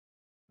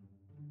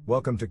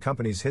Welcome to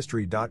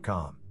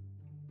companieshistory.com.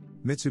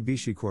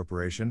 Mitsubishi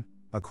Corporation,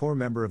 a core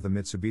member of the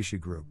Mitsubishi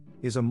Group,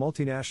 is a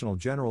multinational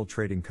general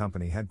trading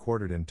company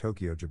headquartered in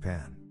Tokyo,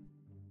 Japan.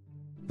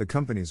 The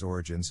company's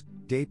origins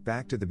date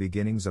back to the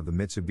beginnings of the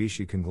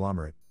Mitsubishi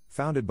conglomerate,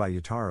 founded by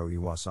Yutaro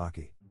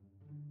Iwasaki.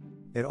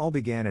 It all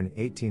began in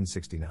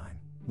 1869,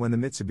 when the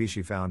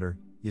Mitsubishi founder,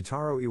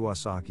 Yutaro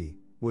Iwasaki,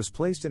 was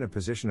placed in a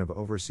position of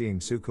overseeing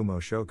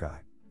Tsukumo Shokai,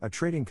 a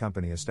trading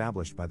company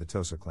established by the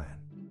Tosa clan.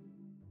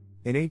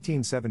 In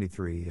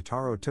 1873,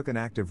 Yutaro took an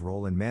active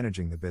role in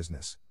managing the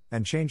business,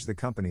 and changed the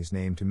company's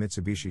name to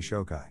Mitsubishi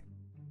Shokai.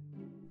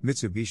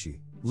 Mitsubishi,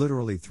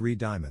 literally 3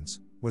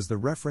 diamonds, was the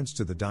reference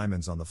to the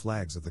diamonds on the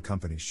flags of the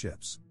company's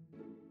ships.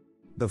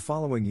 The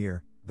following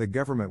year, the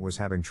government was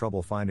having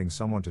trouble finding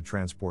someone to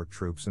transport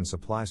troops and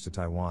supplies to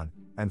Taiwan,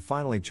 and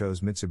finally chose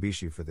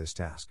Mitsubishi for this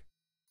task.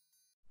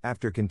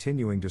 After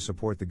continuing to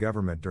support the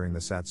government during the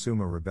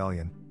Satsuma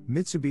Rebellion,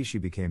 Mitsubishi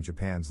became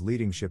Japan's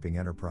leading shipping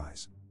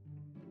enterprise.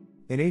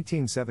 In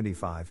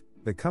 1875,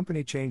 the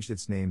company changed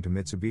its name to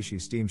Mitsubishi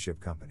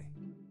Steamship Company.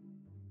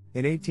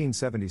 In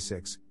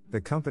 1876, the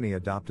company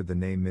adopted the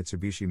name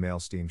Mitsubishi Mail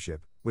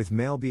Steamship, with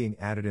mail being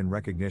added in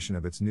recognition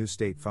of its new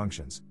state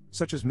functions,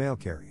 such as mail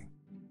carrying.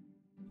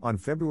 On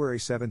February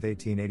 7,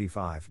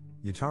 1885,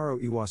 Yutaro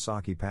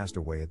Iwasaki passed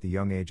away at the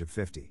young age of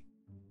 50.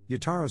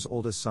 Yutaro's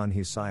oldest son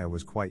Hisaya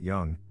was quite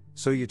young,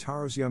 so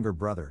Yutaro's younger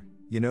brother,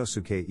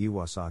 Yonosuke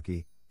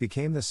Iwasaki,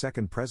 became the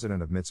second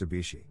president of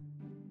Mitsubishi.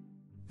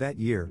 That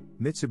year,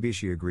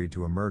 Mitsubishi agreed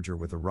to a merger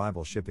with a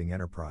rival shipping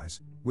enterprise,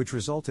 which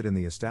resulted in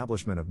the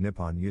establishment of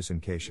Nippon Yusen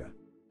Keisha.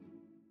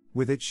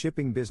 With its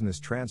shipping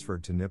business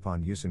transferred to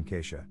Nippon Yusen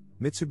Keisha,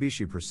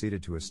 Mitsubishi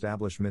proceeded to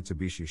establish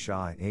Mitsubishi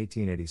Sha in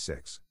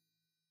 1886.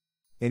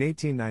 In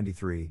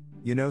 1893,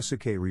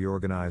 Yonosuke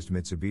reorganized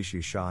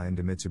Mitsubishi Sha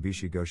into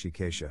Mitsubishi Goshi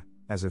Keisha,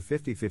 as a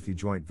 50-50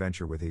 joint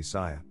venture with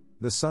Hisaya,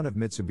 the son of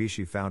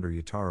Mitsubishi founder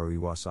Yutaro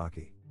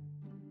Iwasaki.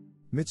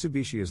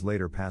 Mitsubishi is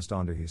later passed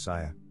on to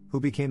Hisaya, who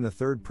became the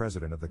third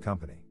president of the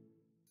company.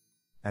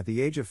 At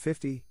the age of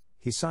 50,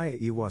 Hisaya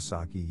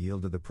Iwasaki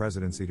yielded the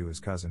presidency to his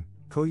cousin,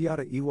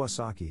 Koyata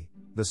Iwasaki,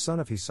 the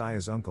son of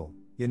Hisaya's uncle,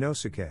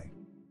 Yonosuke.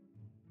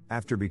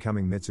 After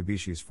becoming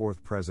Mitsubishi's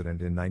fourth president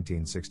in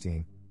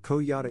 1916,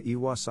 Koyata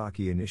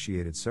Iwasaki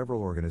initiated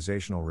several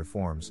organizational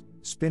reforms,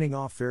 spinning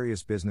off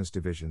various business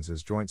divisions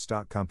as joint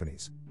stock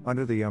companies,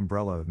 under the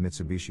umbrella of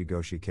Mitsubishi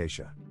Goshi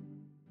Keisha.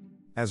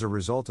 As a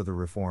result of the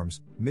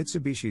reforms,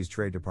 Mitsubishi's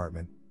trade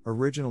department,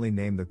 originally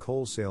named the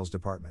Coal Sales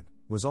Department,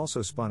 was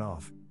also spun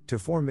off, to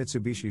form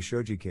Mitsubishi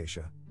Shoji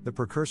Keisha, the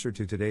precursor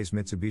to today's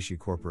Mitsubishi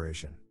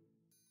Corporation.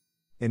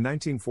 In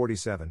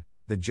 1947,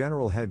 the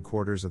general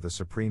headquarters of the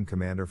Supreme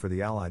Commander for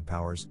the Allied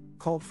Powers,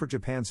 called for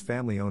Japan's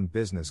family-owned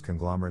business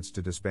conglomerates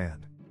to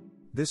disband.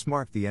 This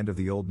marked the end of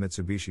the old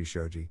Mitsubishi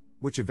Shoji,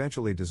 which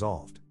eventually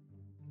dissolved.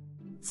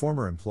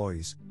 Former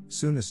employees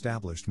soon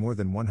established more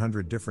than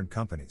 100 different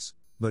companies,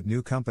 but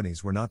new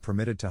companies were not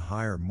permitted to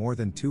hire more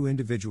than 2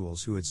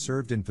 individuals who had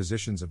served in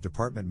positions of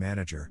department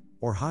manager,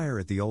 or higher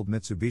at the old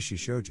Mitsubishi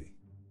Shoji.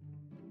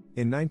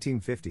 In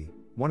 1950,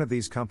 one of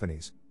these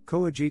companies,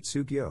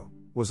 Koujitsu Gyo,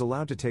 was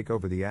allowed to take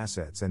over the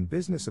assets and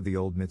business of the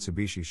old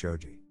Mitsubishi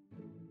Shoji.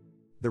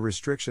 The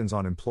restrictions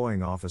on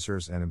employing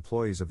officers and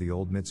employees of the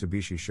old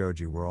Mitsubishi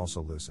Shoji were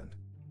also loosened.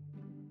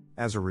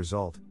 As a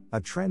result, a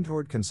trend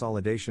toward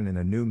consolidation in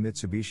a new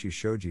Mitsubishi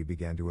Shoji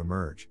began to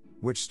emerge,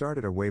 which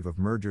started a wave of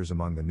mergers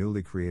among the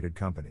newly created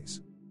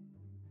companies.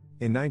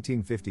 In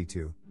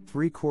 1952,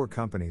 3 core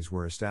companies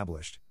were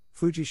established: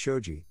 Fuji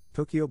Shoji,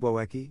 Tokyo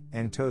Boeki,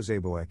 and Tozei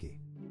Boeki.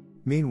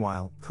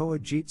 Meanwhile,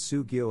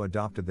 Koujitsu Gyo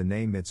adopted the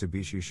name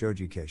Mitsubishi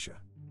Shoji Keisha.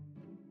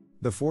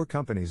 The 4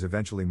 companies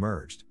eventually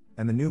merged,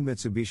 and the new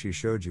Mitsubishi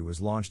Shoji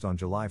was launched on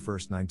July 1,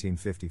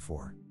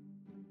 1954.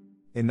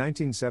 In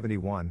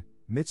 1971,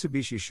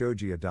 Mitsubishi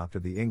Shoji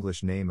adopted the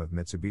English name of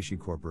Mitsubishi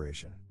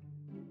Corporation.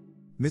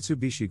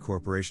 Mitsubishi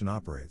Corporation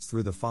operates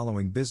through the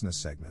following business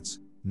segments: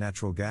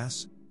 natural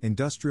gas,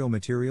 industrial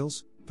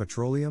materials,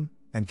 petroleum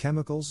and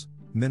chemicals,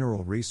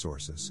 mineral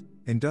resources,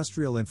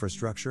 industrial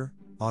infrastructure,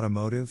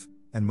 automotive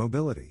and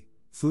mobility,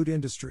 food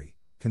industry,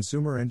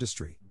 consumer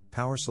industry,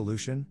 power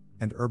solution,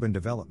 and urban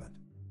development.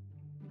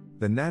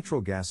 The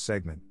natural gas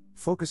segment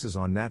focuses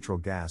on natural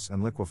gas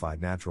and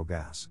liquefied natural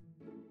gas.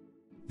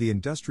 The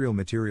industrial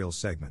materials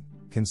segment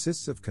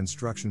consists of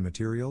construction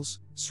materials,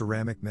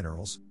 ceramic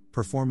minerals,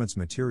 performance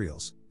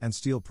materials, and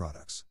steel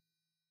products.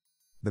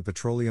 The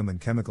petroleum and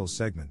chemicals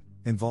segment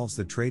involves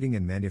the trading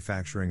and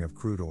manufacturing of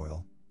crude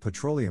oil,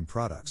 petroleum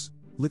products,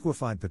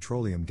 liquefied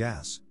petroleum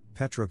gas,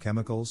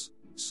 petrochemicals,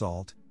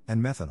 salt,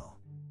 and methanol.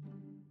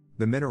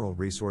 The mineral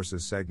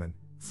resources segment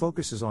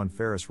focuses on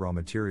ferrous raw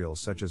materials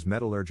such as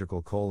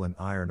metallurgical coal and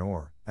iron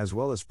ore, as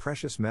well as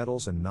precious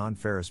metals and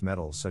non-ferrous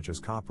metals such as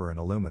copper and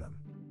aluminum.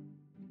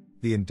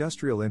 The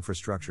industrial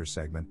infrastructure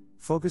segment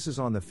focuses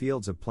on the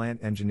fields of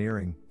plant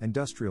engineering,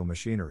 industrial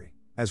machinery,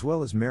 as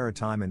well as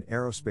maritime and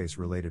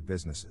aerospace-related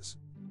businesses.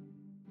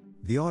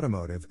 The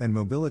automotive and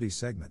mobility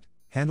segment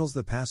handles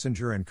the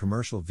passenger and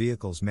commercial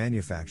vehicles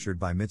manufactured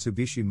by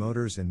Mitsubishi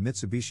Motors and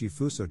Mitsubishi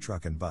Fuso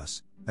Truck and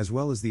Bus, as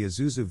well as the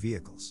Isuzu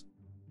vehicles.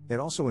 It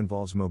also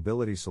involves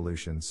mobility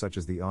solutions such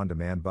as the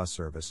on-demand bus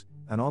service,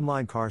 an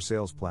online car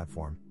sales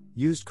platform,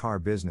 used car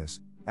business,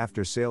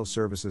 after-sales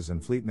services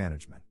and fleet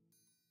management.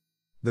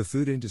 The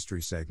food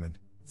industry segment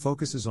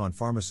focuses on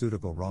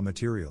pharmaceutical raw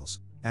materials,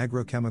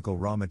 agrochemical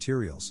raw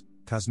materials,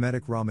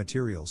 cosmetic raw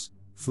materials,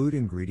 food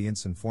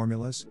ingredients and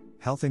formulas,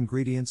 health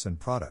ingredients and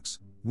products,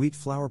 wheat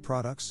flour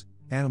products,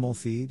 animal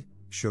feed,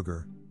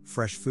 sugar,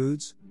 fresh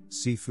foods,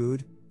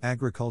 seafood,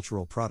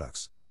 agricultural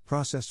products,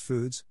 processed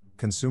foods,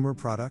 consumer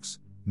products,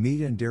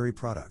 meat and dairy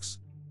products.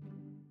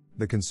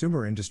 The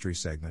consumer industry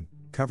segment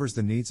covers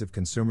the needs of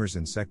consumers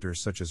in sectors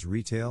such as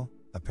retail,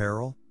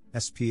 apparel,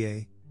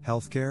 SPA,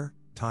 healthcare,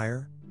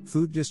 tire,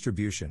 food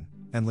distribution,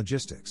 and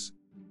logistics.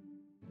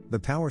 The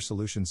power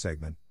solution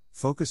segment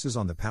focuses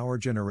on the power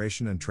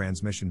generation and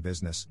transmission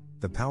business,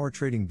 the power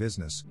trading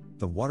business,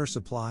 the water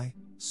supply,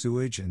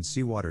 sewage and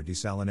seawater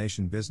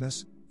desalination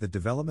business, the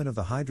development of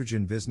the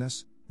hydrogen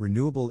business,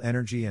 renewable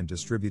energy and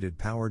distributed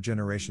power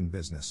generation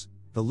business,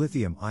 the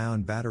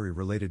lithium-ion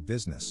battery-related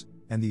business,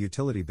 and the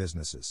utility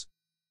businesses.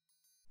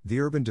 The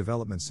urban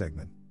development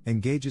segment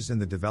engages in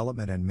the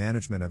development and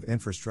management of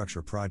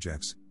infrastructure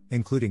projects,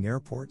 including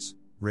airports,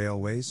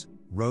 railways,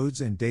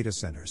 roads and data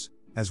centers,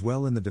 as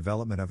well in the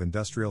development of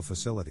industrial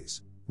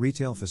facilities,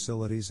 retail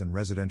facilities and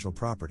residential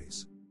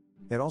properties.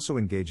 It also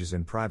engages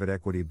in private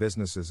equity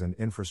businesses and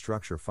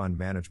infrastructure fund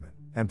management,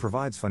 and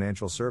provides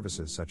financial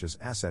services such as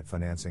asset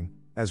financing,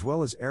 as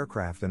well as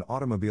aircraft and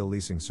automobile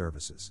leasing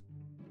services.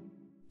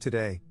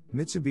 Today,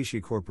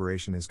 Mitsubishi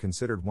Corporation is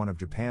considered one of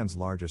Japan's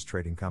largest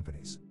trading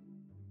companies.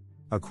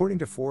 According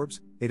to Forbes,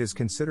 it is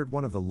considered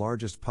one of the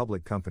largest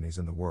public companies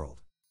in the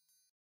world.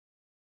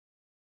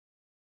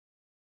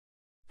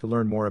 To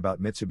learn more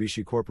about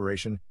Mitsubishi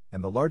Corporation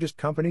and the largest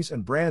companies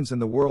and brands in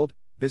the world,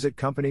 visit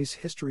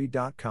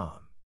companieshistory.com.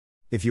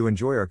 If you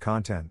enjoy our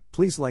content,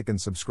 please like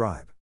and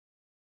subscribe.